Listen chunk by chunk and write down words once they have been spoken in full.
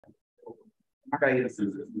Hi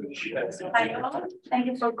all, thank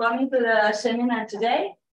you for coming to the seminar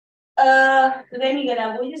today. Today Miguel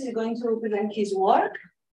Agulles is going to present his work.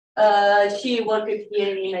 She worked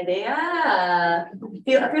here in Medea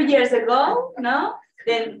a few years ago, no?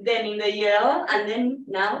 Then in the UL, and then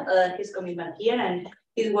now he's coming back here and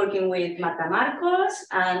he's working with Marta Marcos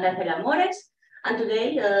and Angela Mores. And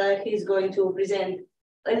today he's going to present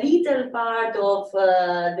a little part of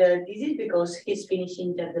the thesis because he's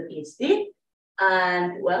finishing the PhD.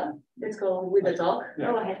 And well, let's go with the talk. Yeah.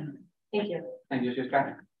 Go ahead. Thank you. Thank you,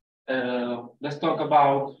 Siska. Let's talk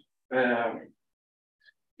about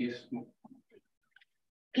this.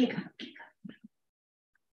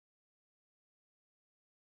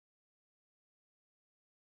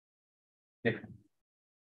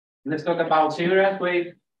 Let's talk about Seagrass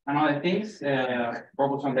wave and other things.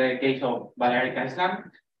 Focus on the case of Balearic Island.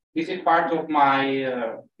 This is part of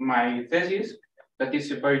my my thesis that is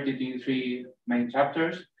separated in 3 main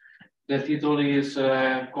chapters. The title is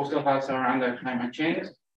Coastal Hazards Under Climate Change,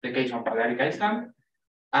 the case of Balearic Island.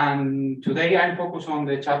 And today I'm focused on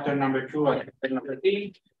the chapter number 2 and number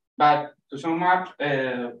 3. But to sum up,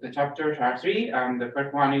 the chapters are 3, and the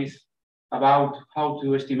first one is about how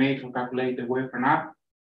to estimate or calculate the wave run-up.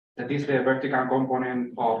 That is the vertical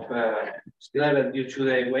component of sea level due to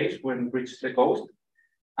the waves when it reaches the coast,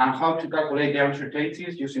 and how to calculate the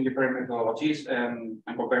uncertainties using different methodologies and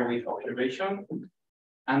compare with observation.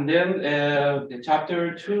 And then the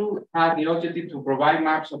chapter 2 had the objective to provide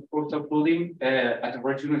maps of coastal flooding at a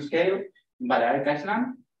regional scale in Balearic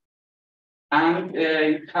Island. And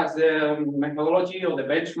it has the methodology or the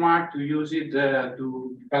benchmark to use it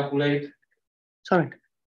to calculate. Sorry.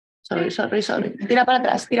 Tira para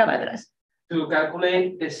atrás. To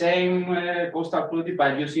calculate the same coastal flooding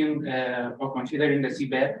by using or considering the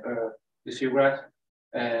seabed, the seagrass,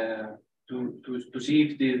 to see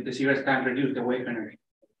if the seagrass can reduce the wave energy.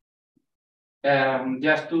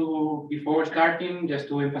 Before starting, just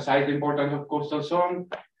to emphasize the importance of coastal zone,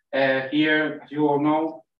 here, as you all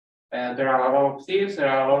know, there are a lot of things, there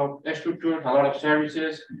are a lot of structures, a lot of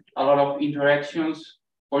services, a lot of interactions.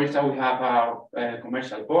 For instance, we have a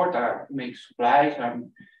commercial port that makes supplies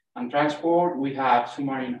and transport. We have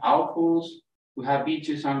submarine outfalls. We have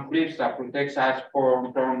beaches and cliffs that protects us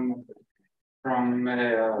from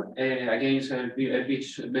against a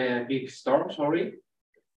big storm. Sorry.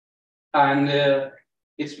 And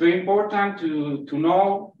it's very important to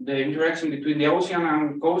know the interaction between the ocean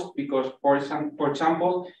and coast because, for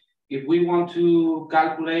example, if we want to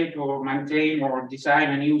calculate or maintain or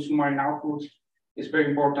design a new submarine outpost, it's very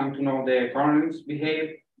important to know the currents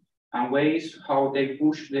behave and ways, how they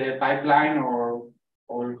push the pipeline, or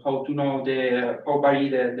how to know how vary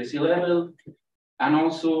the sea level. And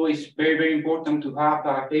also, it's very, very important to have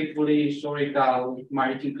a faithfully historical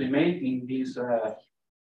maritime climate in these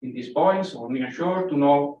points or near shore to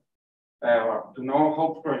know how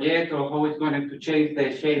to project or how it's going to change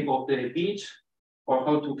the shape of the beach, or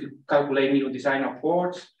how to calculate new design of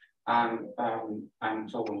ports and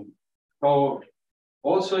so on. So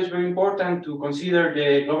also it's very important to consider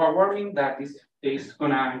the global warming that is going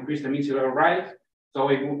to increase the mean sea level rise. So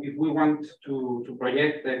if we want to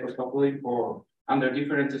project the coastal flooding for under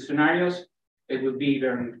different scenarios, it will be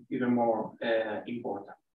even more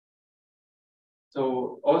important.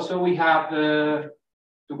 So also we have to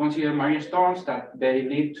consider marine storms that they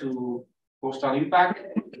lead to coastal impact.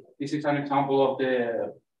 This is an example of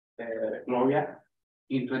the Gloria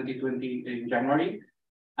in 2020 in January.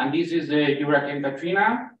 And this is the Hurricane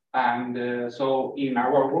Katrina. And so in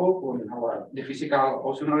our group, the physical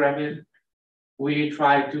oceanography, we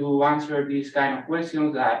try to answer these kind of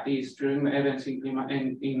questions that these extreme events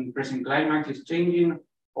in present climate is changing,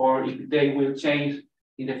 or if they will change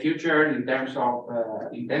in the future in terms of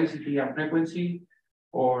intensity and frequency,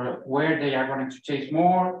 or where they are going to change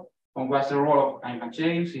more, and what's the role of climate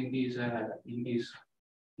change in these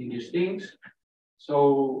things.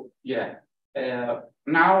 So yeah,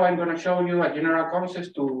 now I'm going to show you a general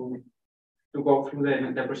concept to go through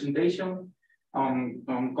the presentation on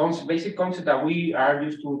basic concepts that we are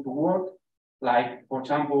used to work, like for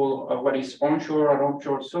example, what is onshore and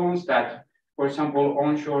offshore zones. That, for example,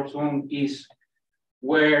 onshore zone is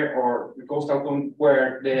where, or the coastal zone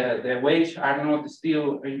where the waves are not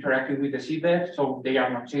still interacting with the seabed, so they are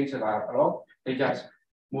not changed a lot. They just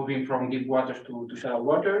moving from deep waters to shallow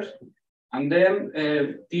waters. And then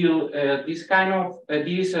till this kind of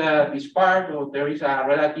this part, or there is a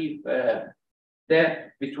relative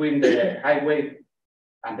depth between the high wave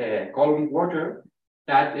and the column water,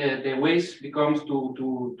 that the waves becomes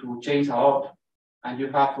to change a lot, and you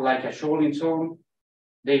have like a shoaling zone.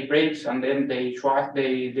 They break and then they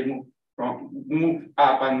move move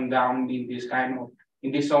up and down in this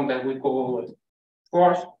in this zone that we call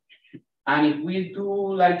force. And if we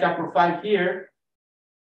do like a profile here,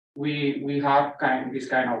 we have this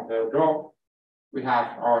kind of draw. We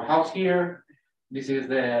have our house here. This is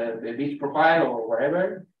the beach profile or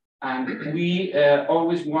whatever. And we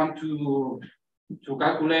always want to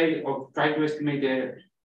calculate or try to estimate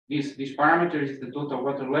this parameter is the total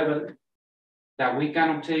water level that we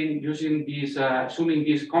can obtain using these, assuming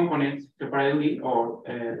these components separately or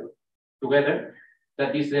together.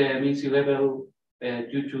 That is the mean sea level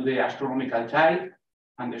due to the astronomical tide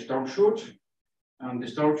and the storm surge. And the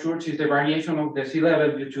storm surge is the variation of the sea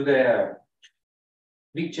level due to the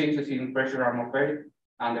big changes in pressure atmosphere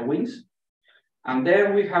and the winds. And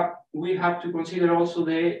then we have to consider also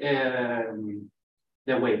the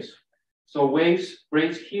waves. So waves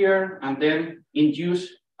break here and then induce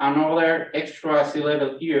another extra sea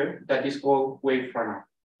level here that is called wave runoff.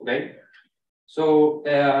 Okay. So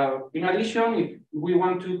in addition, if we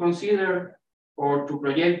want to consider or to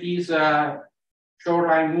project these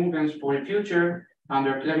shoreline movements for the future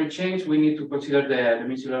under climate change, we need to consider the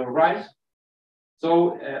mean sea level rise.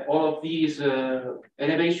 So all of these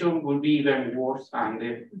elevation will be very worse, and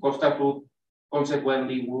the coastal flood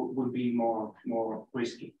consequently will be more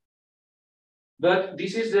risky. But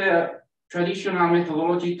this is the traditional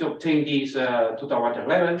methodology to obtain this total water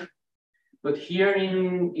level. But here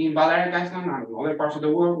in Balearic Islands and other parts of the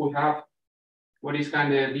world, we have what is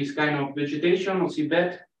this kind of vegetation or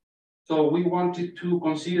seabed. So we wanted to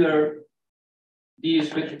consider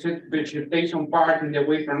this vegetation part in the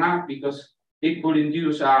wave runoff because it could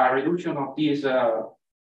induce a reduction of this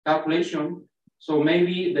calculation. So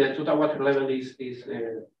maybe the total water level is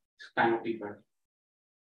kind of different.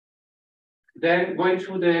 Then going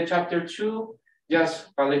through the chapter 2, just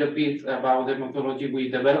a little bit about the methodology we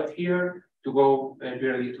developed here to go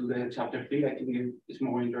directly to the chapter 3. I think it's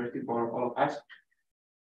more interesting for all of us.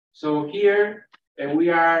 So here we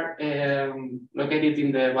are located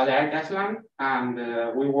in the Balearic Islands, and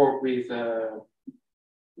we work with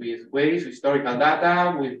waves, historical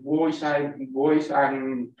data, with voice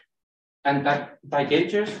and tide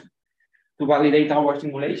gauges to validate our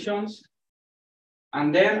simulations.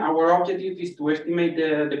 And then our objective is to estimate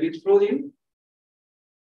the beach flooding.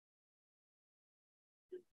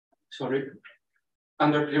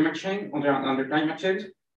 Under climate change,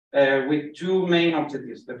 with two main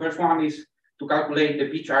objectives. The first one is to calculate the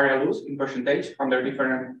beach area loss in percentage under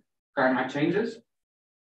different climate changes,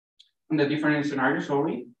 under different scenarios,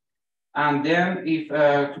 sorry. And then if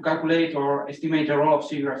to calculate or estimate the role of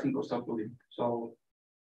seagrass in coastal flooding. So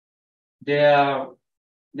the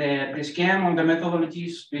scheme on the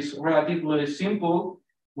methodologies is relatively simple.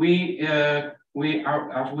 We are,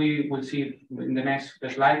 as we will see in the next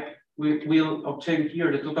slide, we will obtain here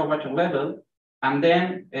the total water level, and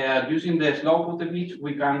then using the slope of the beach,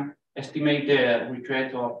 we can estimate the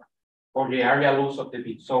retreat or the area loss of the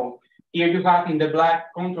beach. So here you have in the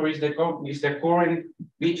black contour is the current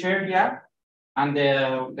beach area, and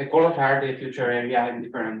the colors are the future area in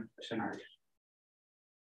different scenarios.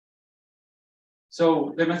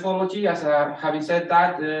 So the methodology, as having said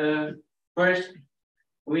that, first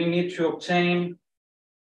we need to obtain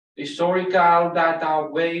historical data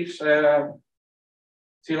of waves,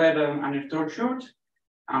 sea level and storm surge,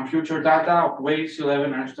 and future data of waves, sea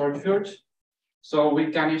level and storm surge. So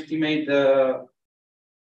we can estimate the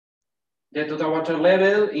total water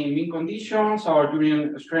level in mean conditions or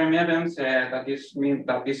during extreme events. This means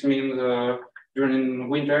during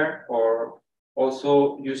winter, or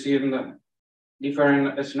also using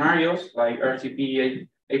different scenarios like RCP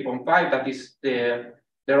 8.5. That is the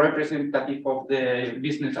representative of the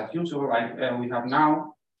business as usual, like we have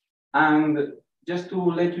now. And just to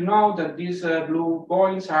let you know that these blue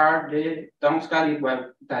points are the downscaling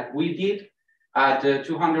that we did at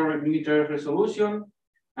 200 meter resolution.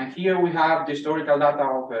 And here we have the historical data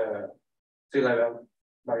of sea level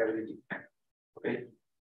variability. Okay.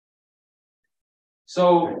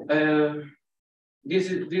 So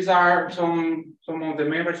these are some of the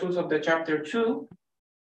main results of the chapter 2.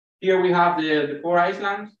 Here we have the 4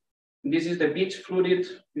 islands. This is the beach flooded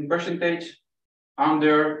in percentage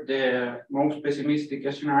under the most pessimistic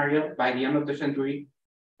scenario by the end of the century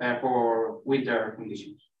for winter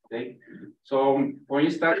conditions. Okay, so for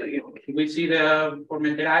instance, we see the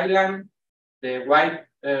Formentera Island, the white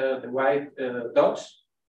dots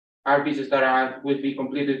are beaches that will be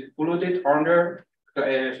completely polluted under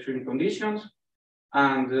extreme conditions,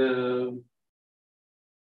 and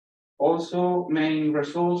also main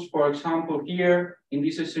results. For example, here in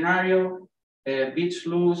this scenario, beach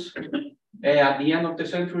loss at the end of the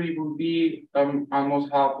century will be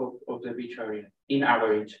almost half of the beach area in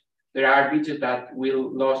average. There are beaches that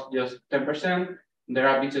will lose just 10%. There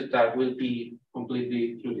are beaches that will be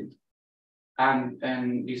completely flooded.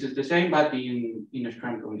 And this is the same, but in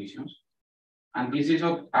extreme conditions. And this is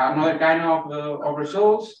another kind of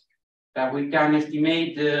results that we can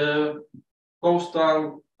estimate the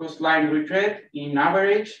coastline retreat in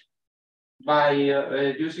average by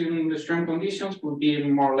using the extreme conditions would be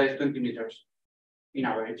more or less 20 meters in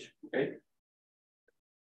average, okay?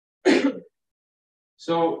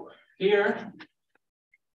 So here,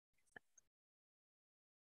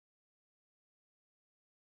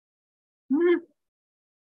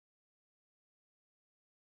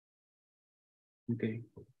 okay.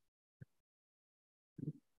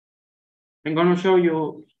 I'm going to show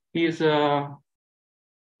you this.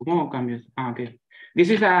 Okay. This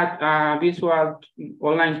is a visual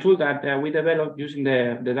online tool that we developed using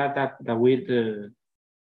the data that we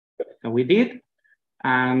did,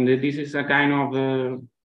 and this is a kind of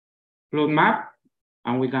flood map,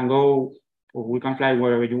 and we can go or we can fly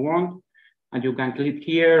wherever you want, and you can click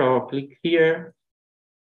here or click here.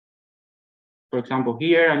 For example,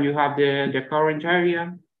 here, and you have the current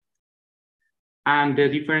area and the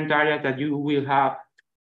different areas that you will have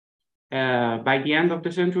by the end of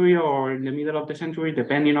the century or in the middle of the century,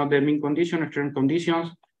 depending on the mean condition, extreme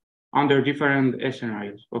conditions, under different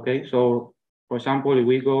scenarios. Okay, so for example, if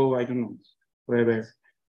we go, I don't know, wherever,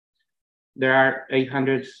 there are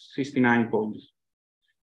 869 points.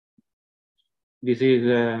 This is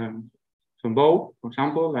some bow, for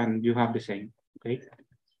example, and you have the same. Okay,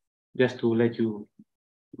 just to let you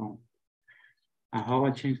know. How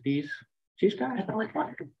I change this? Seagrass? Lo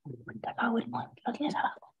tienes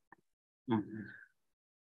abajo.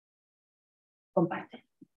 Comparte.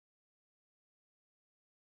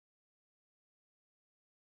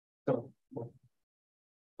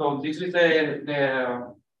 So this is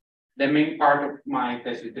the main part of my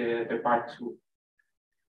thesis, the part 2.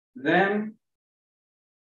 Then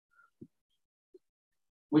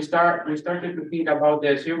we started to think about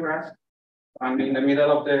the seagrass, and in the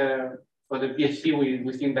middle of for the PhD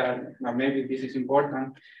we think that maybe this is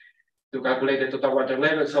important to calculate the total water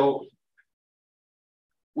level. So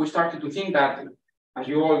we started to think that, as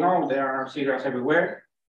you all know, there are seagrass everywhere.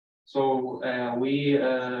 So we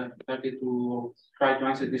started to try to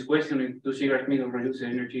answer this question: do seagrass meadows reduce the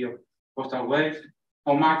energy of coastal waves?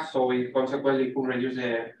 How much? So we consequently could reduce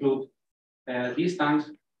the flood distance.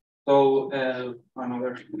 So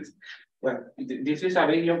another, well, this is a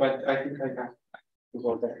video, but I think I can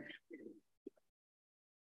go there.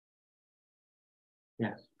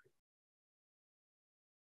 Yeah.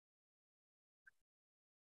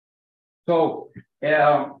 So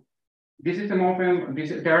this is the moment.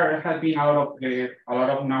 There has been a lot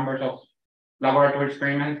of numbers of laboratory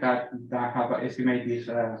experiments that have estimated this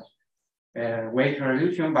wave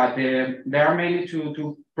reduction, but there are mainly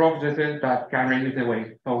two processes that can reduce the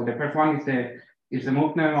wave. So the first one is the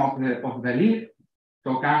movement of the leaf.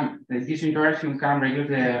 So this interaction can reduce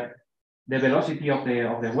the velocity of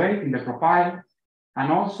the wave in the profile,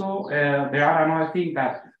 and also there are another thing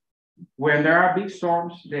that when there are big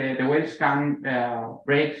storms, the waves can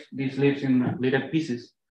break these leaves in little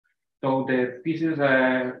pieces. So the pieces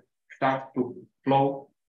start to float,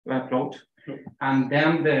 and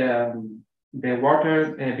then the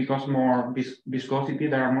water becomes more viscosity.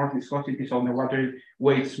 There are more viscosity, so the water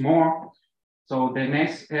weighs more. So the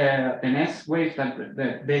next waves that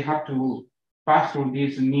they have to pass through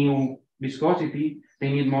this new viscosity,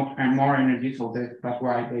 they need more and more energy. So that's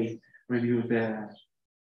why they reduce the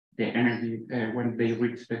energy when they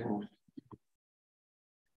reach the coast.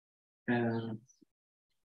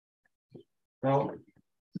 So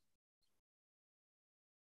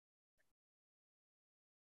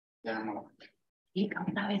yeah, no.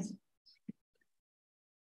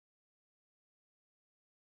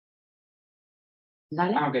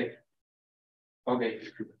 Okay.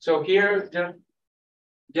 So here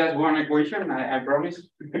just one equation, I promise.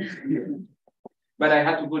 But I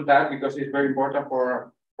had to put that because it's very important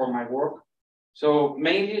for my work. So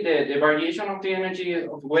mainly the variation of the energy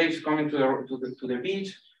of waves coming to the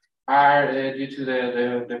beach are due to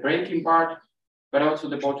the breaking part, but also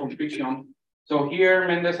the bottom friction. So here,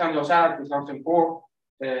 Mendes and Lozada, 2004,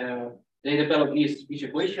 they developed this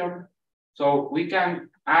equation. So we can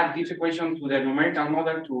add this equation to the numerical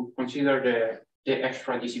model to consider the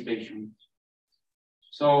extra dissipation.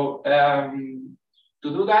 So to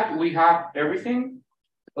do that, we have everything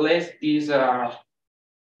less this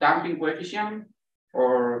damping coefficient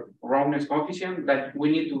or roughness coefficient that we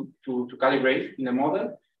need to calibrate in the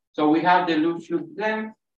model. So we have the loop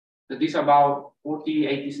length, That is about 40,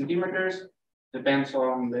 80 centimeters, depends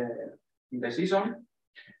on the season.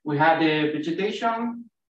 We have the vegetation,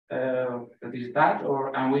 that is that,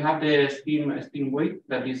 and we have the steam weight,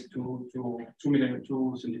 that is 2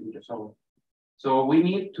 centimeters. So we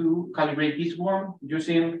need to calibrate this one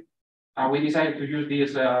using, we decided to use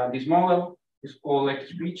this model. It's called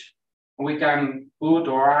X-Speech. We can put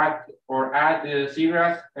or add the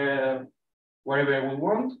seagrass wherever we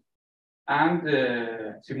want, and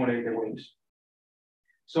simulate the waves.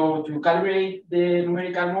 So to calibrate the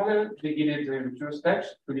numerical model, we give it in two different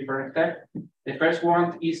steps. The first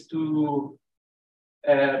one is to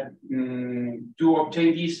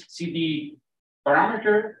obtain this CD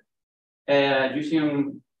parameter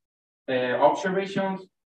using observations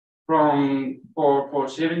for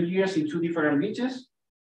 7 years in 2 different beaches.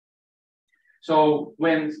 So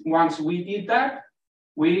once we did that,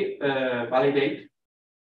 we validate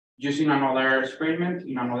using another experiment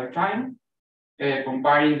in another time,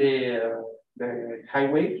 comparing the high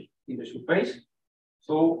wave in the surface.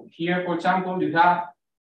 So here, for example, you have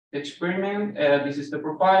the experiment. This is the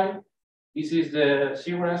profile. This is the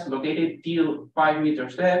seagrass located till 5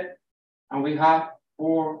 meters depth, and we have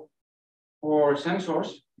four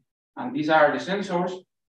sensors, and these are the sensors.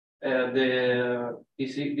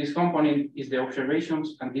 This component is the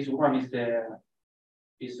observations, and this one is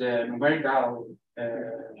the numerical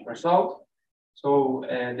result. So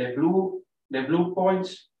the blue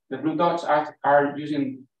points, the blue dots are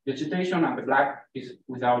using vegetation, and the black is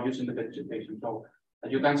without using the vegetation. So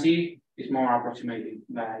as you can see, it's more approximating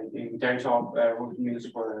in terms of root means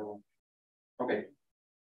per. Okay.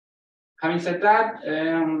 Having said that,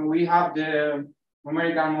 we have the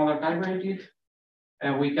numerical model calibrated,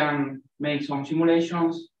 and we can make some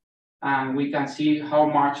simulations, and we can see how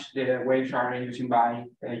much the waves are using by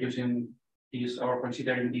using this or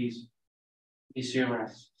considering this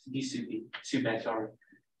seabed, sorry.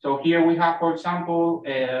 So here we have, for example,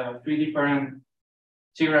 3 different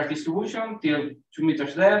seagrass distribution till 2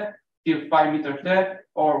 meters depth, till 5 meters depth,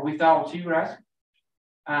 or without seagrass.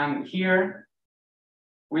 And here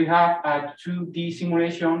we have a 2D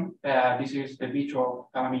simulation. This is the beach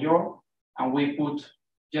of Calamillor, and we put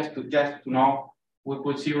just to know, we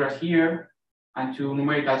put seagrass here and 2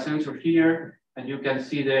 numerical sensors here, and you can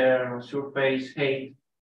see the surface height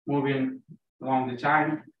moving along the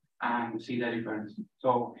time and see the difference.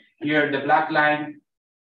 So here the black line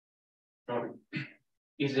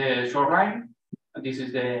is the shoreline, and this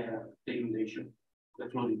is the inundation, the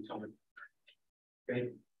flooding.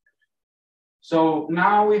 Okay. So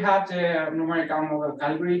now we have the numerical model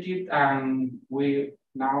calibrated, and we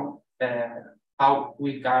now how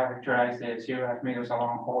we characterize the seagrass meadows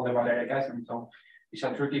along all the Balearic Islands. So it's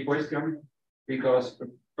a tricky question, because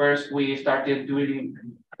first we started doing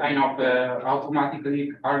kind of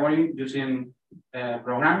automatically algorithm using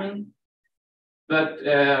programming, but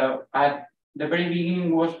at the very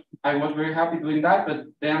beginning I was very happy doing that, but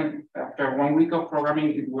then after 1 week of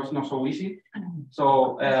programming, it was not so easy.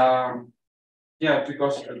 So yeah,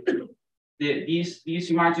 because these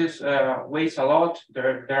images weighs a lot.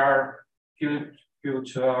 There are huge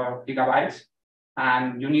gigabytes,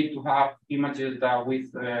 and you need to have images that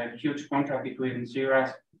with huge contrast between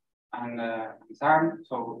seagrass and sand.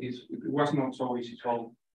 So it was not so easy.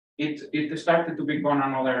 So it started to become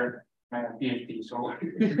another PhD. So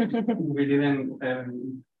we didn't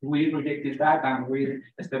we rejected that, and we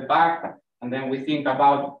stepped back, and then we think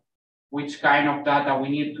about which kind of data we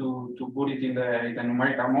need to put it in the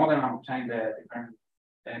numerical model and obtain the different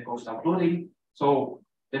coastal flooding. So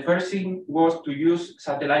the first thing was to use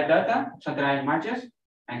satellite data, satellite images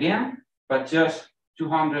again, but just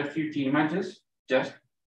 250 images, just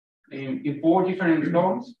in 4 different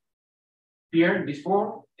zones. Here, these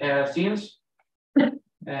 4 since the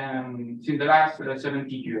last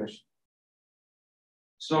 70 years.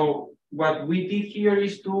 So what we did here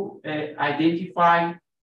is to identify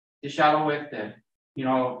the shallowest depth,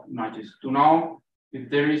 images, to know if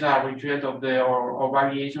there is a retreat of or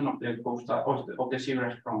variation of the coastal of the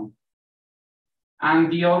seagrass front.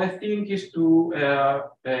 And the other thing is to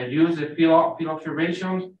use the field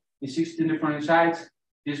observations in 16 different sites,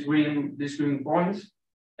 these green points,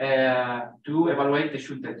 to evaluate the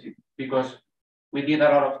shoot density, because we did a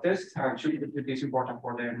lot of tests, and shoot density is important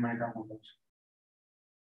for the numerical models.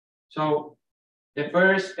 So the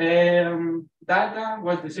first data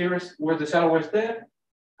was the seagrass, was the shallowest depth,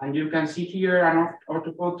 and you can see here an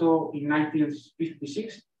orthophoto in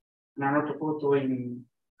 1956 and an orthophoto in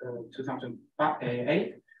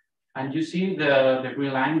 2008, and you see the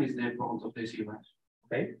green line is the front of the seagrass.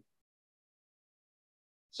 Okay.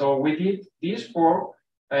 So we did this for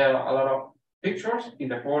a lot of pictures in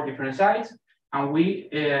the 4 different sites, and we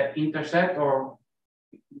intersect, or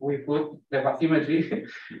we put the bathymetry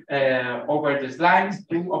over these lines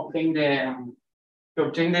to obtain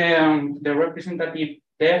the representative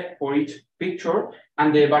depth for each picture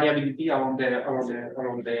and the variability along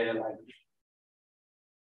the line.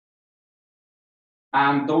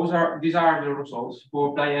 And these are the results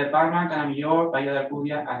for Playa de Palma, Canamillor, Playa de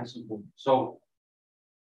Alcudia, and so on. So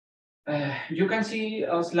you can see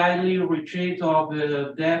a slightly retreat of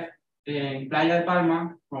the depth in Playa de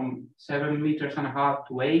Palma from 7.5 meters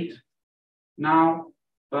to 8 now,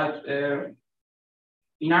 but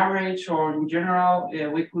in average or in general,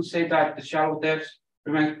 we could say that the shallow depth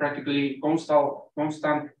remains practically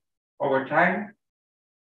constant over time.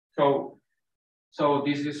 So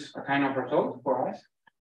this is a kind of result for us.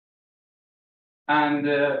 And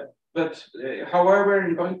however,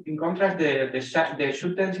 in contrast, the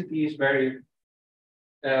shoot density is very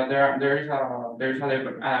there is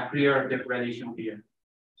a clear degradation here.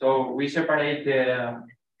 So we separate the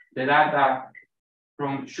data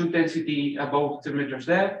from shoot density above 10 meters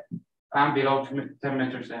depth and below 10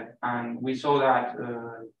 meters depth, and we saw that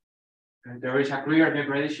there is a clear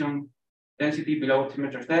degradation density below 10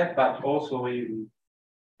 meters depth, but also in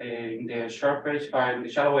the surface, in the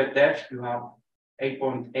shallow depth, you have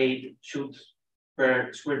 8.8 shoots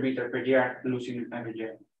per square meter per year, losing every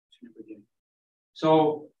year.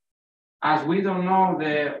 So, as we don't know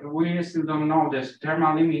we still don't know the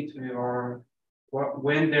thermal limit or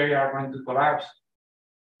when they are going to collapse.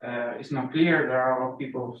 It's not clear. There are a lot of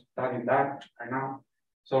people studying that right now.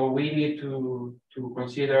 So we need to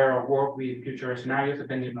consider or work with future scenarios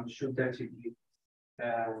depending on shoot density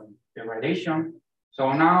degradation.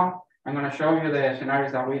 So now I'm going to show you the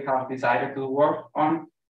scenarios that we have decided to work on.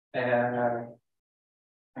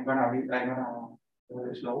 I'm gonna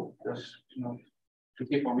go slow, just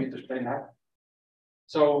tricky for me to explain that.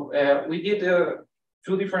 So we did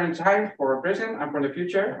 2 different sides for the present and for the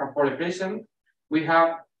future. And for the present, we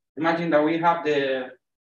have, imagine that we have the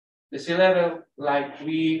sea level like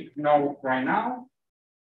we know right now,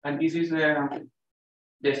 and this is the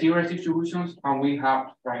Seagrass distributions and we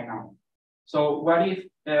have right now. So what if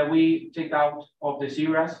we take out of the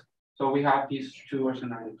Seagrass? So we have these 2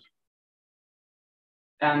 scenarios.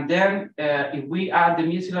 And then if we add the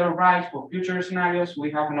mean sea level rise for future scenarios,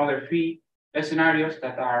 we have another 3 scenarios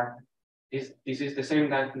that are, this is the same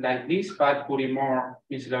like this, but putting more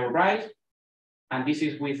mean sea level rise. And this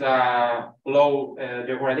is with a low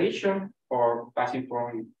degradation or passing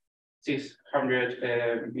from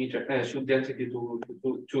 600 meter shoot density to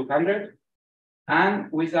 200.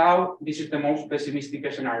 And without, this is the most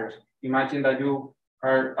pessimistic scenarios. Imagine that you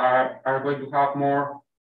are going to have more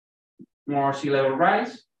sea level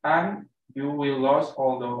rise, and you will lose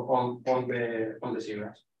all the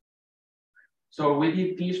seagrass. So we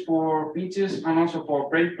did this for beaches and also for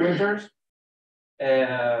breakwaters,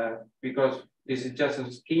 because this is just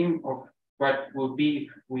a scheme of what would be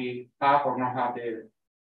if we have or not have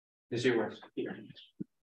the seagrass here.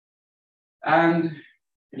 And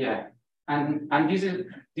yeah, and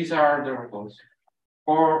these are the results.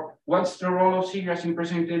 Or what's the role of seagrass in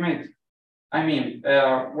present climate? I mean,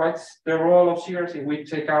 what's the role of seagrass if we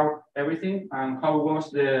take out everything, and how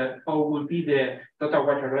would be the total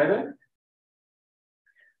water level?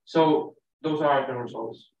 So those are the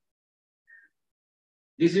results.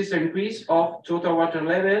 This is the increase of total water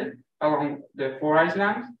level along the 4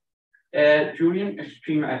 islands during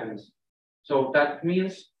extreme events. So that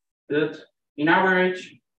means that in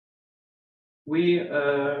average, we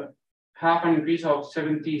have an increase of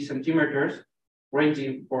 70 centimeters,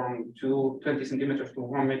 ranging from 20 centimeters to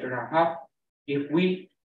 1.5 meters if we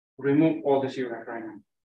remove all the seagrass right now.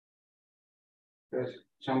 There's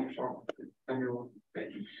some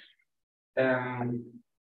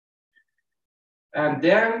and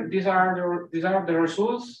then these are the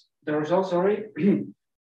results. The results, sorry,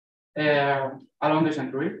 along the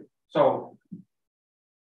century. So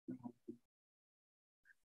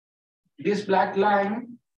this black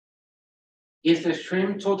line is the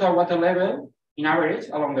extreme total water level in average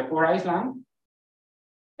along the 4 islands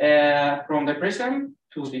from the present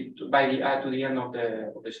to the end of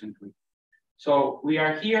the century. So we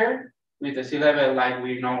are here with the sea level like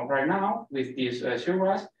we know right now with this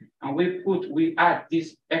seagrass, and we add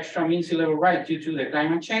this extra mean sea level rise due to the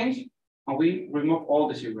climate change, and we remove all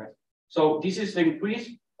the seagrass. So this is the increase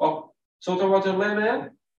of total water level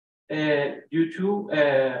due to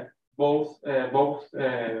both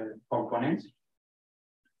components.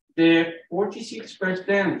 The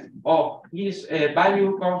 46% of this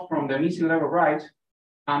value comes from the mean sea level rise,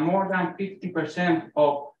 and more than 50%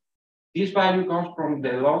 of This value comes from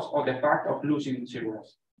the loss or the fact of losing seagrass.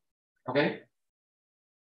 Okay.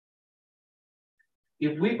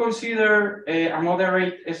 If we consider a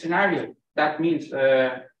moderate scenario, that means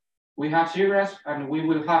we have seagrass and we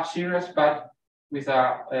will have seagrass, but with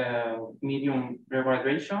a medium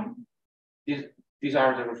reverberation. These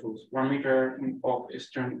are the results: 1 meter of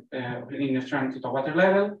strength in strength to the water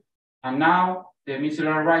level, and now the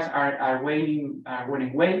mid-sea-level rise are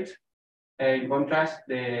waning weight. In contrast,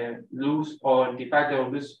 the loose or the fact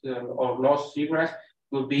of loose or lost seagrass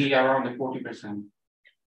will be around the 40%.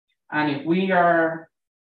 And if we are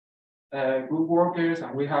good workers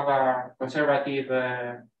and we have a conservative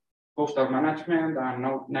coastal management and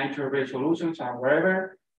no nature-based solutions and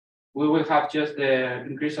wherever, we will have just the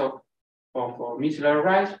increase of mid-sea-level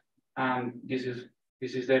rise, and this is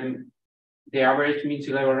the average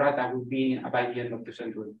mid-sea-level rise that will be by the end of the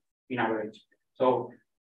century in average. So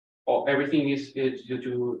everything is due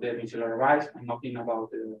to the mid-sea-level rise and nothing about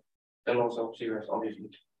the loss of seagrass, obviously.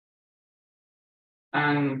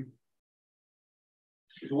 And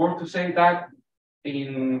it's worth to say that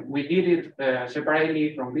we did it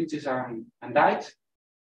separately from beaches and dikes.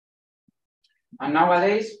 And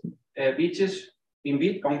nowadays, on beaches,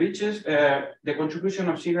 the contribution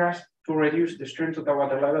of seagrass to reduce the strength of the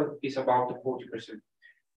water level is about 40%.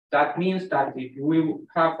 That means that if we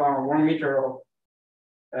have 1 meter of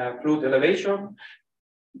flood elevation,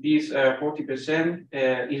 this 40%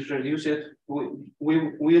 is reduced.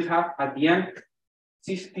 We will have at the end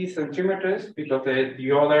 60 centimeters because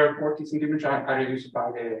the other 40 centimeters are reduced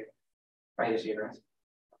by the seagrass.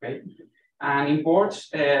 Okay, and in ports,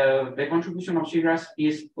 the contribution of seagrass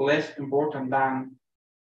is less important than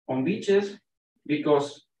on beaches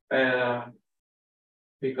because the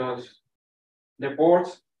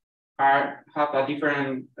ports have a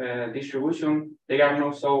different distribution. They are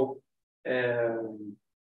not so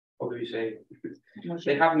what do you say?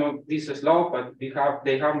 They have not this slope, but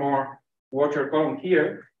they have more water column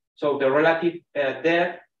here. So the relative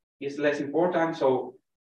depth is less important. So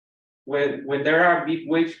when there are big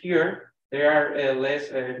waves here, there are less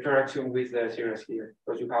interaction with the seagrass here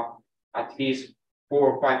because you have at least 4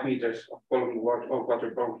 or 5 meters of column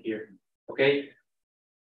water column here. Okay.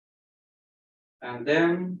 And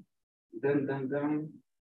then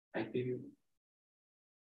I think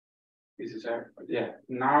this is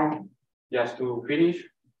now just to finish.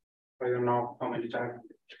 I don't know how many times.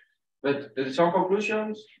 But some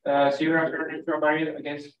conclusions, seagrass are varied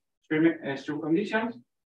against extreme conditions.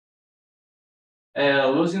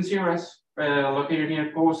 Losing seagrass located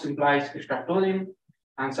near coast implies extra flooding,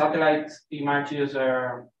 and satellite images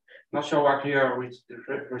not show a clear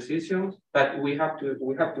resistance, but we have to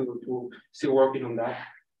still working on that,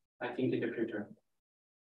 I think, in the future.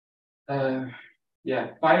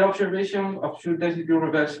 File observation of shoot density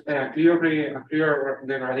reveals a clear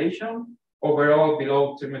degradation overall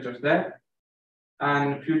below 2 meters depth.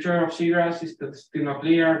 And future of seagrass is still not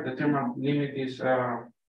clear. The thermal limit is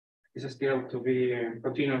still to be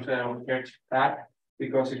continuous research that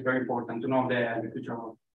because it's very important to know the future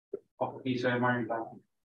of this marine life.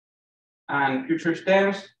 And future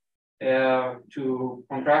steps to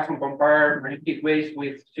contrast and compare magnetic waves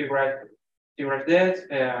with seagrass depths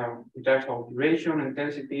in terms of duration,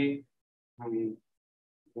 intensity.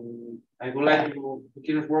 I would like to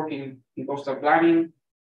continue working in coastal planning,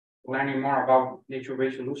 learning more about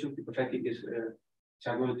nature-based solutions because I think it's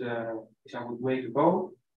a good way to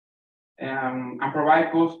go. And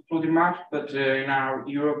provide coast flooding maps, but in our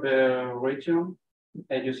Europe region,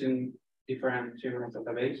 using different seagrass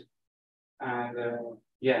database. And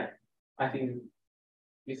I think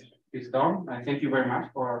it's done. And thank you very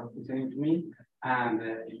much for listening to me. And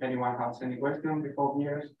if anyone has any questions before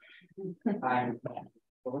years, I'm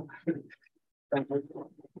thank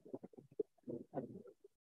you.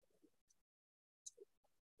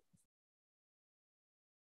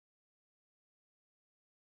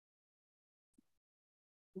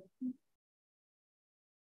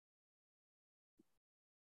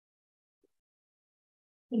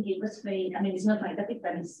 Thank you. It was very, I mean, it's not my topic,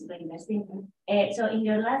 but it's very interesting. So in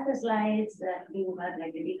your last slides, you had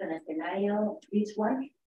like the different scenario, this one.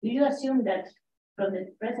 Do you assume that from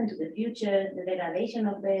the present to the future, the degradation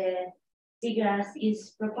of the seagrass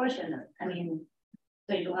is proportional? I mean,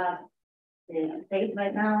 so you have the state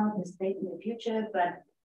right now, the state in the future, but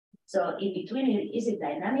so in between, is it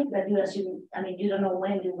dynamic that you assume, I mean, you don't know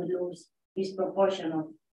when you will lose this proportion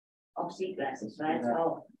of seagrasses, right? Yeah.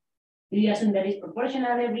 So do you assume that it's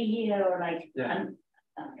proportional every year or like,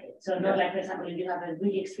 so not like, for example, if you have a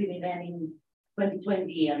really extreme event in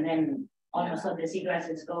 2020 and then almost all the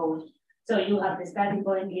seagrasses go, so you have the starting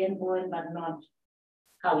point, the end point, but not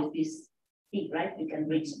how is this big, right? We can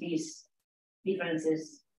reach these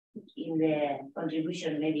differences in the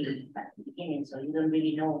contribution maybe at the beginning, so you don't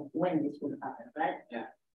really know when this will happen, right? Yeah,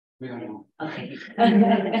 we don't know. Okay.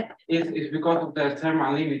 It's because of the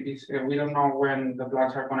thermal limit. We don't know when the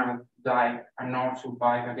plants are gonna die and not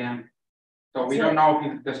survive again. So we don't know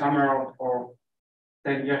if the summer or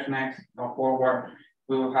 10 years next or forward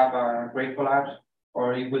we will have a great collapse,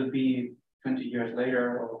 or it will be 20 years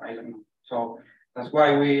later, or I don't know. So that's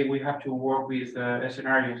why we have to work with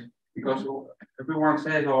scenarios, because everyone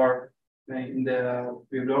says, or in the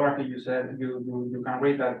bibliography you said you can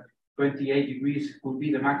read that 28 degrees could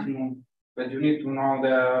be the maximum, but you need to know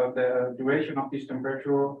the duration of this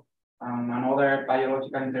temperature and other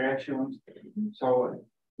biological interactions. So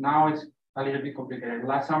now it's a little bit complicated.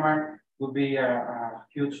 Last summer would be a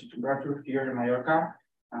huge temperature here in Mallorca,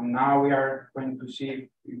 and now we are going to see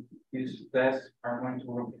if these tests are going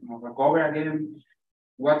to recover again.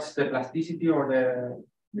 What's the plasticity or the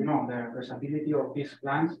the versatility of these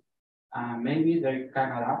plants? Maybe they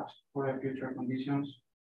can adapt for the future conditions.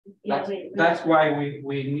 That's why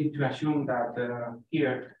we need to assume that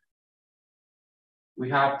here we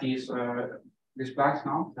have these plants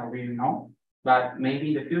now that we know, but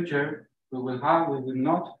maybe in the future we will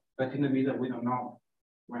not, but in the middle we don't know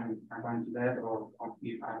when I'm going to death or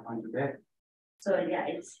if I'm going to death. So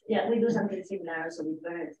we do something similar also with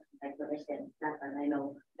birds, like what I said, that one I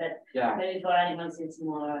know that maybe for animals it's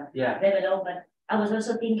more developed, but I was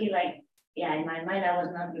also thinking like, in my mind I was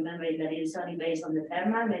not remembering that it is only based on the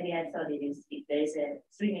thermal. Maybe I thought it is if there is a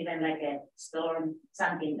extreme event like a storm,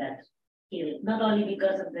 something that kills, not only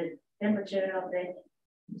because of the temperature of the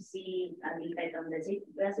sea and the effect on the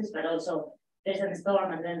seagrasses, but also there's a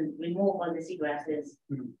storm and then remove all the seagrasses.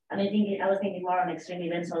 And I was thinking more on extreme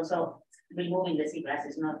events also removing the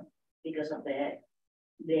seagrasses, not because of the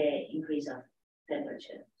increase of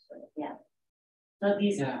temperature. So so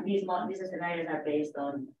these scenarios are based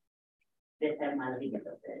on the thermal limit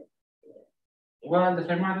of the. Well, the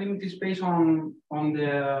thermal limit is based on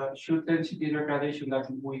the shear density degradation that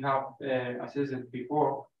we have assessed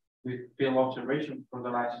before with field observation for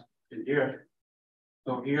the last 10 years.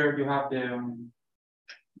 So here you have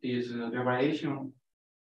this degradation.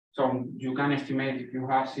 So you can estimate if you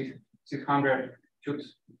have 600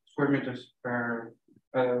 square meters per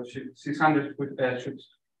 600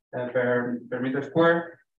 per meter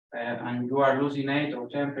square, and you are losing 8 or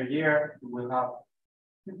 10 per year, you will have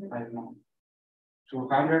I don't know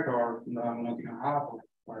 200 or not even half.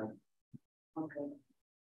 Or Okay.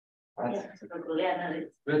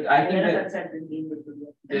 But I think that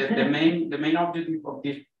the main objective of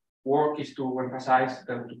this work is to emphasize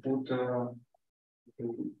to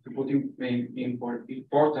put in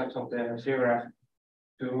importance of the seagrass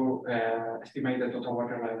to estimate the total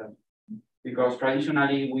water level, because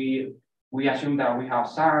traditionally we assume that we have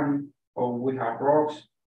sand or we have rocks,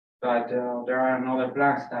 but there are other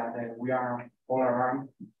plants that we are all around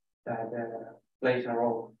that plays a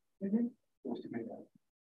role to estimate that.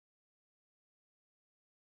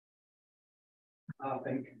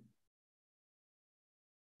 Thank you.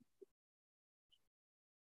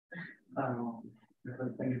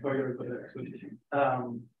 Thank you for your explanation.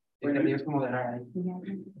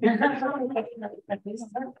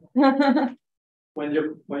 When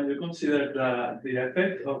you consider the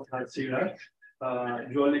effect of that seagrass,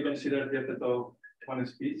 you only consider the effect of one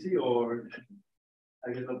species, or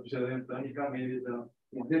I guess that Posidonia oceanica, maybe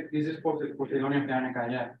this is Posidonia oceanica,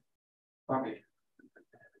 yeah. Okay.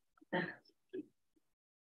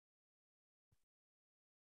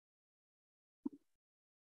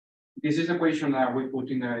 This is a question that we put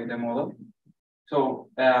in the model. So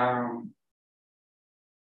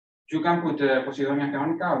you can put Posidonia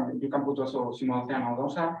oceanica, you can put also Simodoceana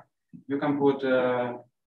odosa, you can put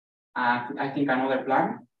I think another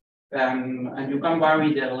plant, and you can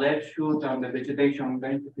vary the left shoot and the vegetation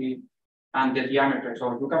density and the diameter.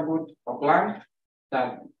 So you can put a plant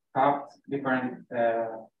that have different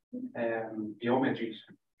geometries,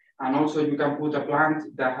 and also you can put a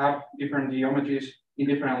plant that have different geometries in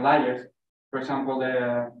different layers. For example,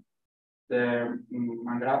 the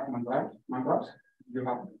mangroves, you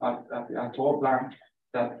have a tall plant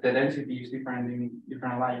that the density is different in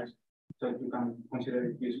different layers, so you can consider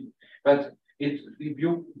it useful. But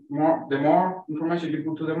the more information you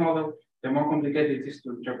put to the model, the more complicated it is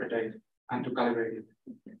to interpret it and to calibrate it.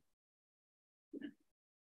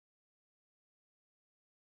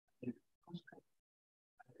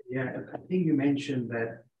 Yeah, I think you mentioned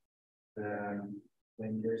that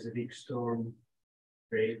when there's a big storm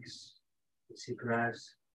breaks, the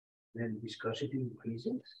seagrass, then viscosity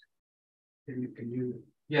increases. Can you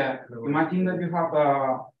Yeah, imagine that you have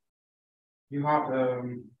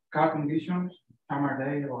car conditions, summer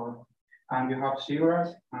day, and you have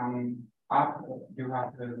seagrass, and up you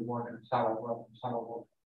have the water, salad water,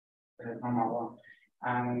 normal one.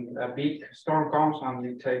 And a big storm comes and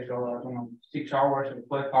it takes, I don't know, 6 hours or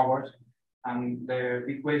 12 hours, and the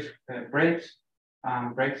big wave breaks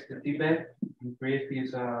the seabed and creates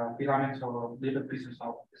these filaments or little pieces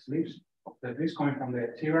of slips of the leaves coming from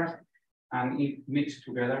the seagrass, and it mixes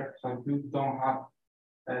together. So you don't have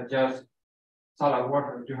just salad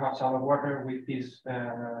water. You have salad water with these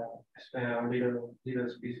little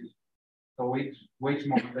species. So it's way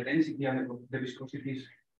more. The density and the viscosity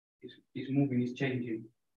is moving, is changing.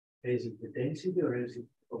 Is it the density or is it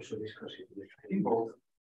also viscosity? I think both.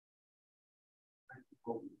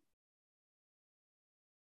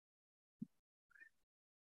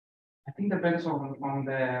 I think depends on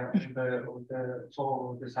the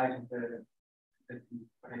size of the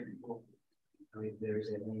So if there is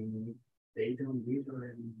any data on this or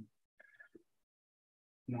any...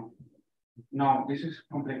 No, this is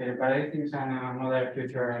complicated, but I think it's another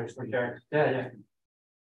future project.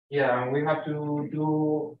 Yeah, and we have to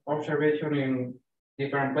do observation in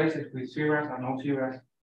different places with seagrass and no seagrass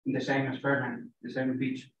in the same experiment, the same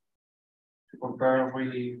beach, to compare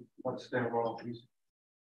really what's the role of this.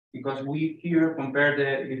 Because we here compare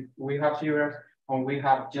if we have seagrass or we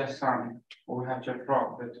have just sand or we have just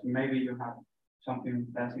rock, but maybe you have something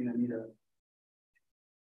that's in the middle.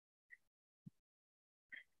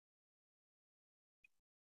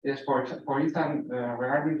 Yes, for instance,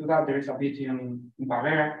 regarding to that, there is a beach in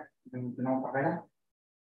Balearic, you know Balearic?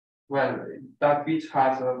 Well, that beach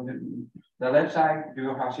has the left side, you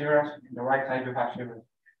have seagrass, the right side, you have seagrass.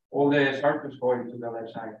 All the circles go into the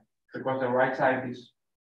left side because the right side is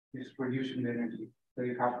producing the energy. So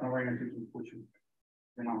you have no energy to push you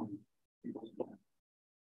know.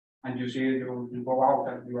 And you see, you go out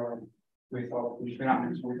and you are without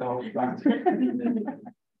filaments, without plants.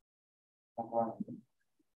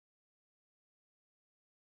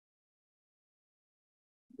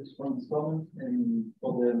 Just one installment, and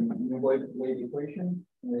for the wave equation,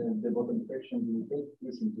 the bottom fraction will take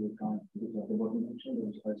this into account because of the bottom fraction there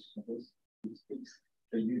is it's fixed.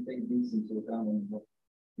 So you take this into account and what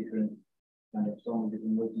different kind of storm,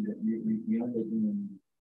 different ways you are taking.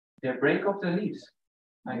 The break of the leaves.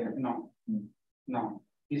 No.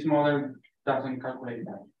 This model doesn't calculate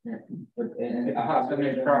that. Yeah. But it has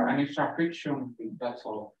an extra friction. That's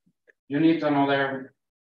all. You need another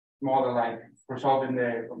model like for solving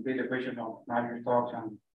the complete equation of nitrogen stocks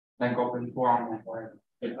and like open form or whatever.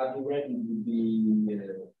 But have you read it would be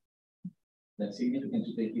that significant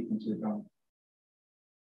to take it into account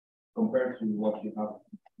compared to what you have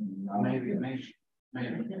now? Maybe.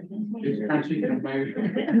 It's transition, maybe.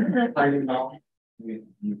 Tighten down.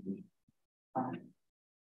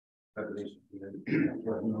 Have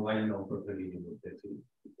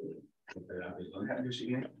you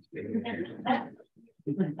seen it?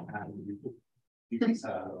 It is a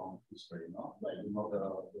long history, no? Like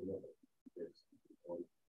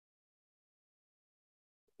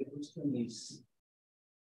the question is,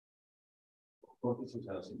 what is the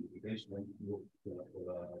simplification when you look the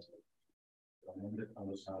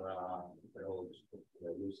roads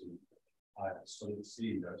using solid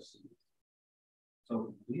cylinders? So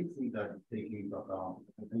do you think that taking into account,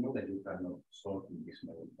 I know that you cannot solve in this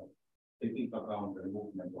mode, but taking into account the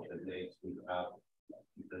movement of the blades will have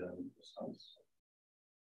the size?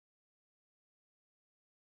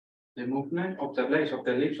 The movement of the blades, of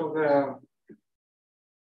the leaves of the.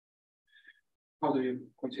 How do you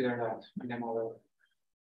consider that in the model?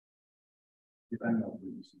 Depending on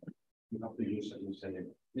this, you have to use it, you say,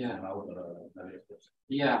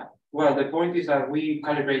 yeah. Well, the point is that we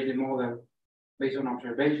calibrate the model based on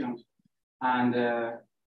observations, and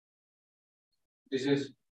this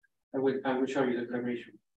is. I will show you the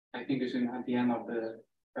calibration. I think it's at the end of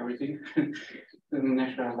everything, the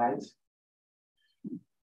natural lights.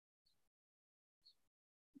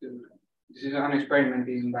 This is an experiment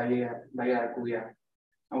in Balearic Islands,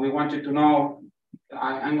 and we wanted to know.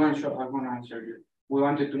 I'm going to answer you. We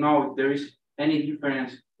wanted to know if there is any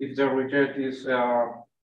difference if the result is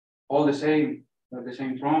all the same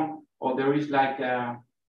front, or there is like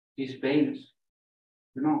these veins,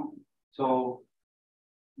 you know. So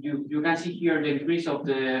you can see here the increase of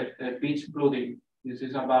the beach flooding. This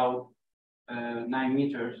is about 9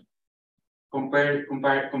 meters. Compare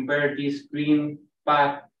this green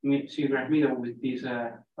path seagrass meadow with this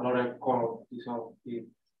a lot of coral. So yeah,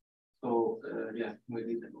 with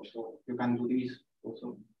it also you can do this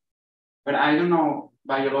also. But I don't know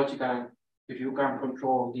biological if you can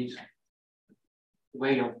control this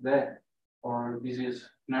way of death, or this is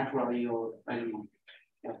naturally, or I don't know.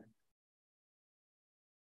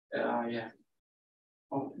 Yeah.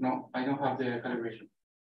 Oh no, I don't have the calibration.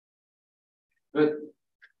 But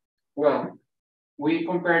well, we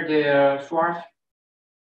compare the swaths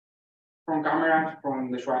from cameras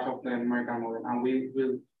from the swaths of the numerical model, and we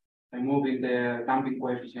will remove the damping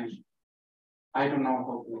coefficients. I don't know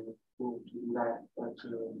how to do that, but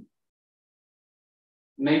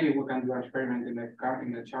maybe we can do an experiment in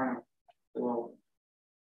the channel. So,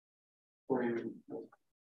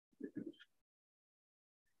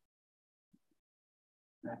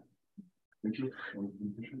 Thank you for the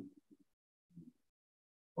presentation.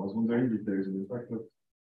 I was wondering if there is an impact of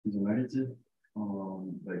seasonality,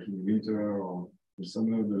 like in winter or in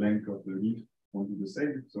summer, the length of the leaf won't be the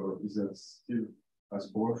same. So is that still as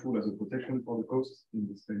powerful as a protection for the coast in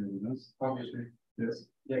this kind of events? Obviously. Yes.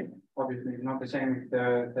 Yeah, obviously it's not the same if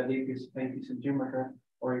the leaf is 80 centimeters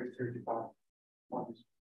or if 35. Obviously.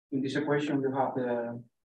 In this equation, you have the,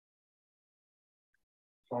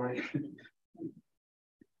 sorry.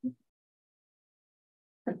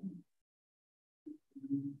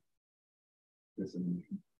 Yes,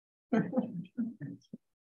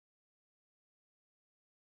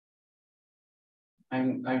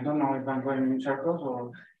 I don't know if I'm going in circles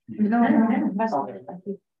or. No.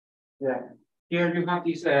 Okay. Yeah. Here you have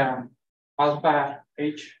this alpha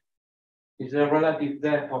H is the relative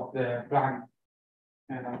depth of the plant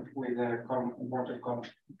with the water column.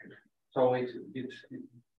 So it's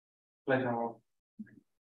pleasurable.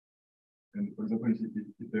 And for example,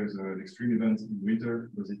 if there's an extreme event in winter,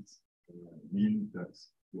 does it mean that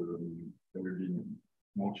there will be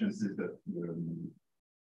more chances that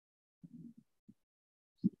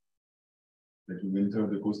like in winter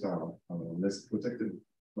the coasts are less protected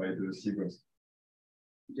by the seagrass?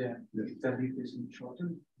 Yeah, the leaf is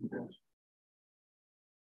shortened because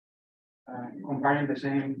comparing the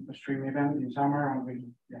same extreme event in summer and winter.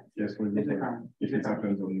 Yeah. Yes, for example, if it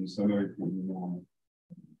happens in summer, it will be more.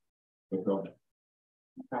 Okay.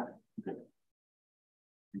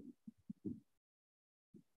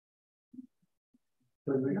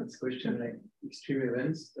 So the next question, like extreme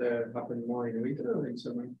events happen more in winter or in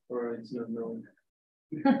summer, or it's not known?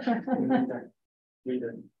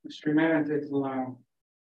 Extreme event is when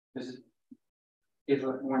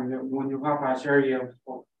you have a series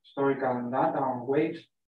of historical data on waves,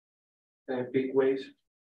 the big waves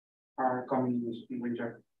are coming in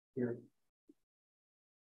winter here.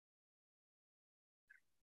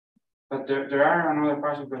 But there are another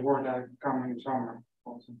parts of the world that come in summer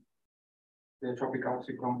also. The tropical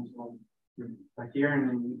cyclones, like here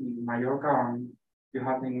in Mallorca, you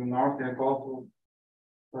have in the north the Gulf,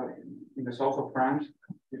 in the south of France,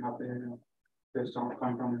 you have the storm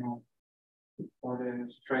coming from the north, or the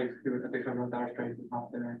Strait, the Gibraltar Strait, you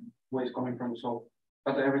have the waves coming from the south.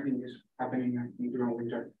 But everything is happening during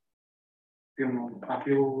winter. A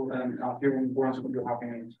few ones will happen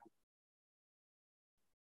in the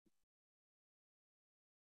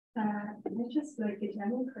It's just like a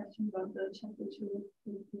general question about the chapter 2.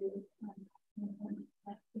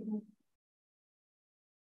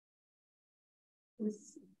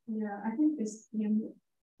 I think this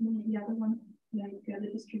the other one, like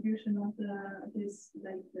the distribution of this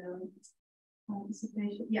like the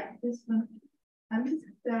participation. Yeah, this one. I'm just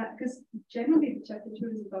because generally the chapter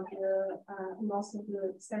 2 is about the loss of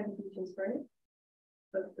the sandy beaches, right?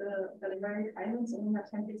 But the Balearic Islands only have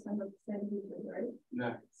 10% of the sandy beaches, right?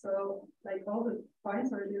 Yeah. So like all the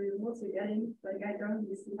points or the rewards you're getting, like I don't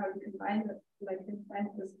really see how you combine that,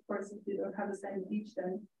 because of course if you don't have a sandy beach,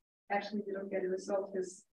 then actually you don't get a result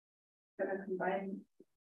because you're gonna combine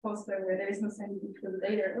coastline where there is no sandy beach with the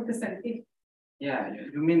layer of the sandy beach. Yeah,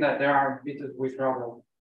 you mean that there are beaches with rubble,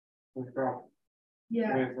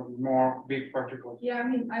 yeah, with more big particles. Yeah, I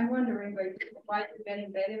mean, I'm wondering like why you're getting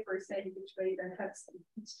better for sandy beach way than have sandy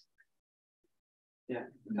beach. Yeah,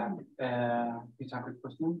 it's a good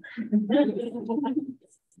question.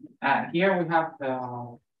 Here we have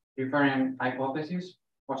different hypotheses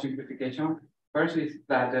for simplification. First is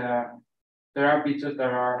that there are beaches that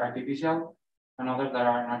are artificial and others that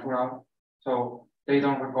are natural. So they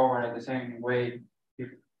don't recover at the same way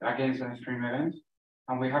against an extreme event.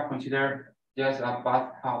 And we have considered just a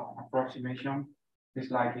path approximation.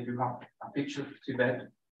 It's like if you have a picture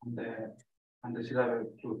seabed and the sea level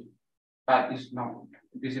flood. But this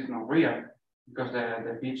is not real because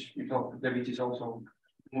the beach is also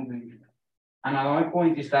moving. Another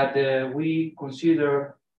point is that we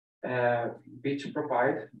consider beach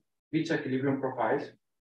equilibrium profiles.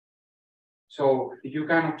 So if you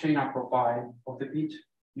can obtain a profile of the beach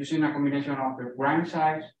using a combination of the grain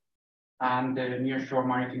size and the nearshore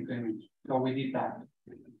maritime climate. So we did that.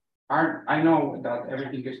 I know that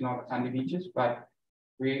everything is not sandy beaches, but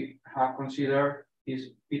we have considered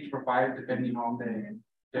this beach profile depending on the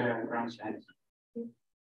ground size.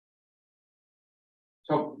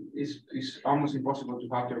 So it's almost impossible to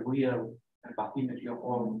have the real bathymetry of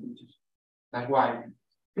all the beaches. That's why.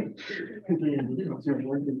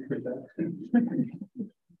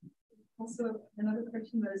 Also, another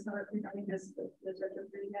question that is not regarding this, but the judge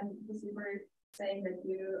of the end, because you were saying that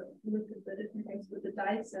you looked at the different things with the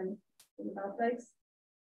dikes and without dikes,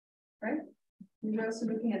 right? You were also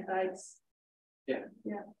looking at dikes. Yeah.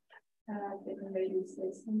 Yeah. Can you maybe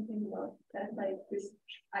say something about that? Like this,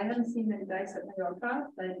 I haven't seen many dikes at Mallorca,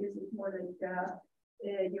 but is it more like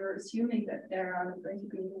you're assuming that there are going to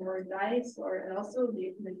be more dikes, and also the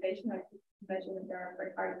implementation? I imagine that there are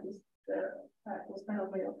quite hard. The coastline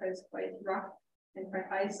of Mallorca is quite rough and quite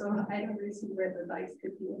high, so I don't really see where the dikes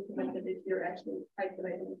could be implemented if you're actually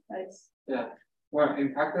calculating the dikes. Yeah. Well,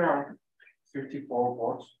 in fact, there are 54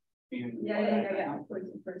 ports in. Yeah.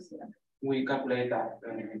 We calculate that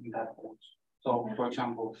in that port. So, for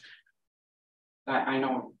example, I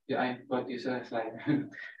know but this is like.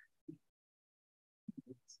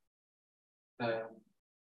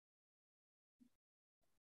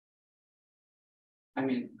 I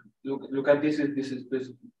mean, look at this is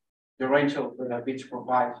the range of beach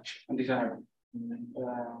profiles, and these are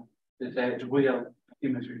the real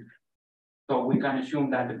imagery. So we can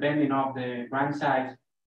assume that depending on the brand size,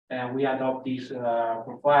 we adopt this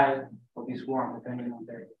profile for this one, depending on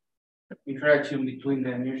the interaction between the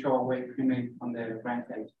nearshore wave climate on the brand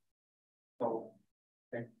size. So,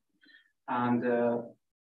 okay, and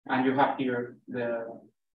you have here the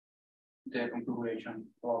configuration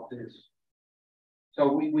of this.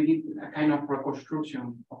 So we did a kind of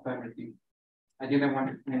reconstruction of everything. I didn't want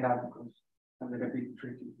to explain that because it's a little bit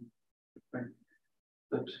tricky.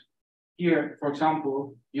 But here, for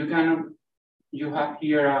example, you have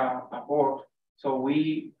here a board. So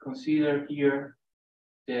we consider here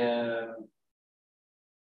to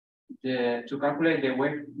calculate the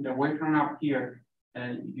wave run up here.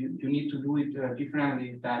 You need to do it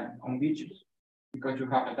differently than on beaches because you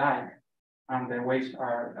have a dike and the waves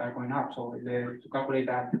are going up. So to calculate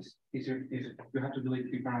that you have to do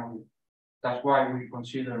it differently. That's why we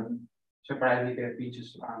consider separately the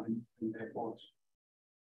beaches and the ports.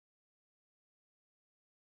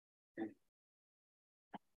 Okay.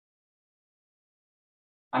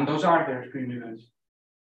 And those are the screen events.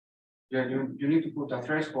 Yeah, you need to put a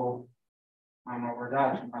threshold, and over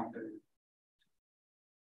that you have to.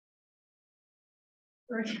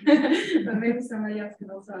 But maybe somebody else can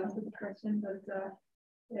also answer the question. But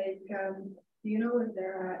do you know if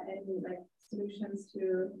there are any solutions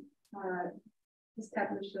to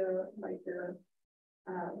establish the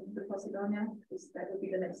Posidonia? Because that would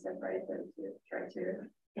be the next step, right? To try to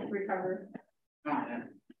recover. Oh, yeah.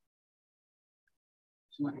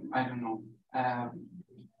 I don't know.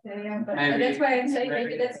 But that's why I'm saying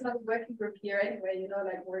maybe that's not a working group here anyway.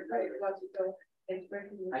 More ecological.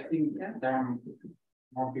 I think there are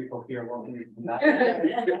more people here working on that.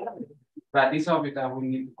 But it's obvious that we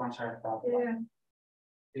need to conserve that. Yeah.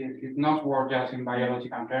 It's not work just in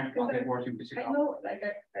biological terms, but it works in physical. I know,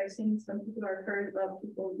 I've seen some people are heard about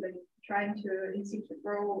people trying to in situ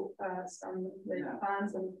grow some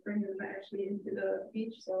plants and bring them actually into the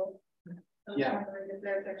beach. So I was wondering if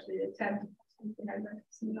there's actually a attempt something like that.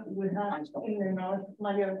 We have in the North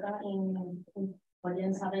Mallorca in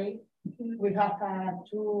Pollensa Bay, we have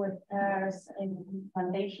 2 hectares in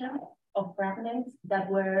plantation of fragments that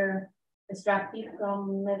were extracted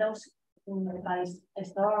from meadows by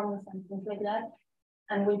storms and things like that.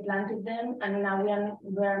 And we planted them, and now we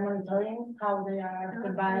are monitoring how they are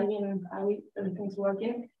surviving and how everything's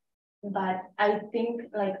working. But I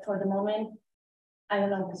think, for the moment, I don't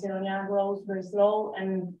know, Posidonia grows very slow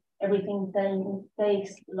and everything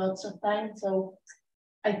takes lots of time. So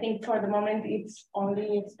I think for the moment it's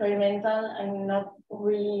only experimental and not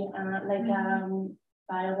really a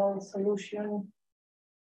viable solution.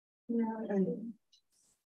 Yeah.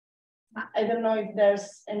 I don't know if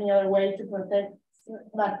there's any other way to protect,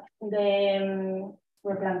 but the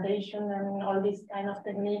replantation and all these kind of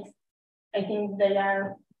techniques, I think they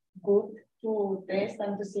are good to test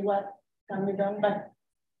and to see what can be done, but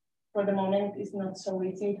for the moment it's not so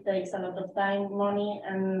easy. It takes a lot of time, money,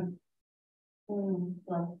 and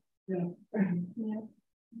well, yeah.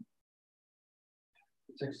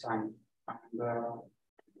 It takes time. And,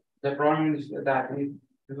 the problem is that we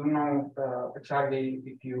don't know exactly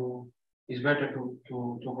if it's better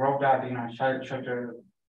to grow that in a shelter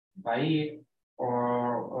by it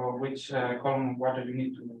or which column of water you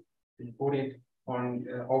need to You put it on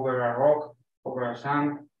over a rock, over a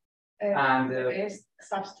sand, and the best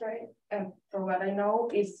substrate, from what I know,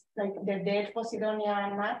 is like the dead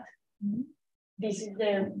Posidonia mat. Mm-hmm. This is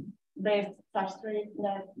the best substrate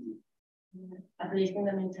that, at least in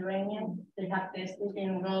the Mediterranean, they have tested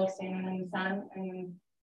in rocks and in sand, and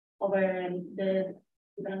over the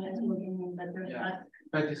Posidonia is looking better. Yeah,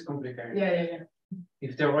 but it's complicated. Yeah.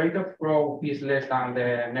 If the rate of growth is less than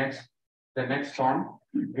the next storm,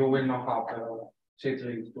 you will not have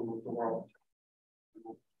seedlings to grow.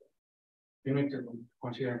 You need to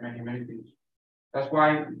consider many things. That's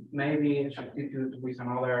why maybe substitute with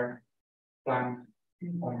another plant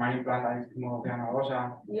or many plant like Monotheana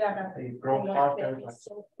rosa. Yeah, it grows faster.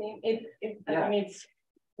 I mean, it's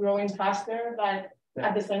growing faster, but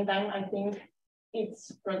at the same time, I think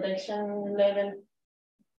its protection level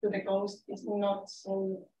to the coast is not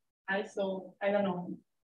so high. So I don't know.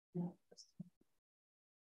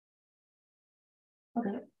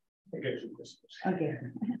 Okay. I got two questions. Okay.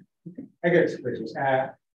 I got two questions.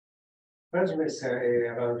 First one is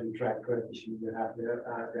about the drag coefficient you have there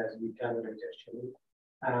that we calculate actually.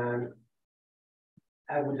 And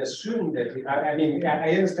I would assume that, I mean,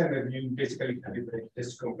 I understand that you basically calibrate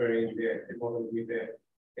just comparing the model with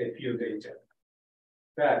the field data.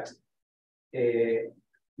 But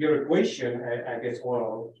your equation, I guess,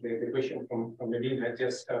 well, the equation from Medina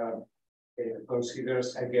just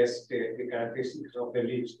considers, I guess, the characteristics of the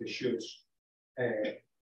leaves, the shoots.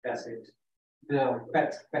 That's it. Yeah.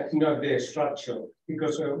 But not the structure,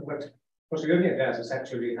 because what Posidonia does is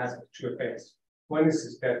actually has two effects. One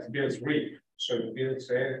is that it builds reef, so it builds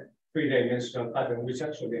a three-dimensional pattern, which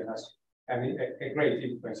actually has a great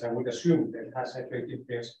influence. I would assume that it has a great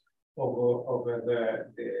influence over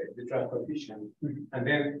the drag coefficient. Mm-hmm. And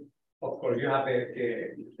then, of course, you have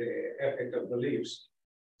the effect of the leaves.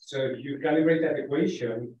 So if you calibrate that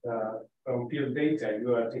equation from field data,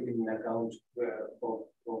 you are taking into account of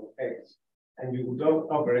effects, and you don't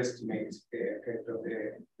overestimate the effect of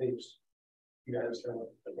the leaves. You understand what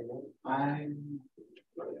I mean?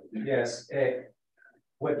 Yes.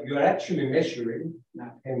 What you are actually measuring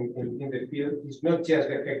in the field is not just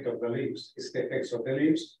the effect of the leaves, it's the effects of the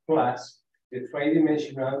leaves plus the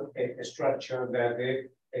three-dimensional structure that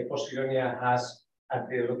the Posidonia has at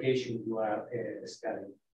the location you are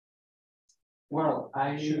studying. Well,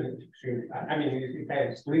 I mean, it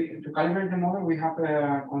depends. To calibrate the model, we have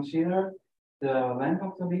considered the length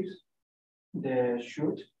of the leaves, the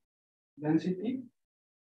shoot density,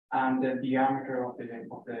 and the diameter of the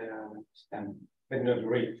stem. But not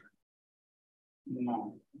rate.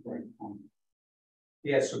 No, right.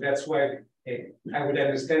 Yeah, so that's why I would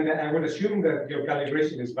understand that. I would assume that your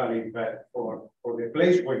calibration is valid, but for the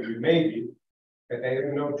place where you made it, but I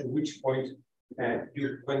don't know to which point if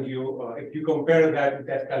you compare that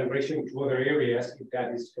calibration to other areas, if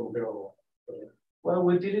that is comparable. Well,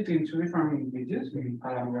 we did it in two different beaches, in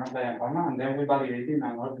Calamuchita and Palma, and then we validated in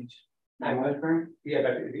another beach. Yeah,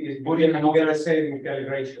 but it's the same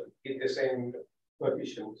calibration, it's the same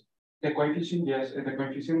coefficient. The coefficient, yes, the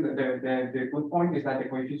coefficient. The good point is that the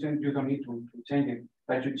coefficient you don't need to change it,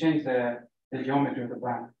 but you change the geometry of the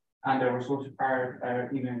plant, and the results are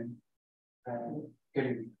even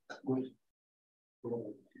getting good.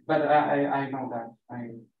 But I know that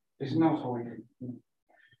it's not so easy.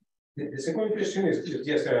 The second question is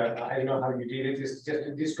just I don't know how you did it. It's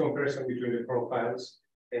just this comparison between the profiles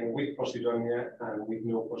and with Posidonia and with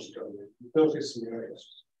no Posidonia. Those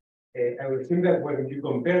scenarios. I would think that when you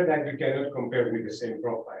compare that, you cannot compare with the same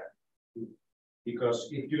profile. Because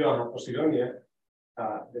if you don't have Posidonia,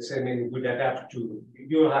 the sediment would adapt to,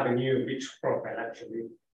 you will have a new rich profile actually.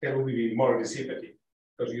 There will be more dissipity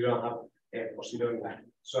because you don't have Posidonia.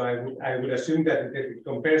 So I would assume that the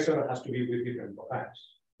comparison has to be with different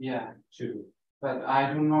profiles. Yeah, too. But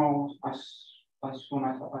I don't know as soon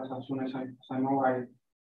as I know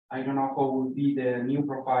I don't know how will be the new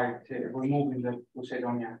profile removing the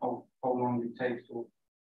Posidonia, how long it takes to,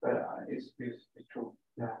 but it's true.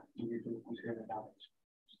 Yeah, you need to consider that.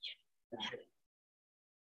 Yeah.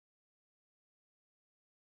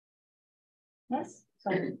 Yes,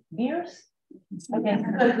 so beers. Okay,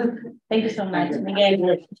 thank you so much,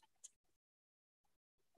 Miguel.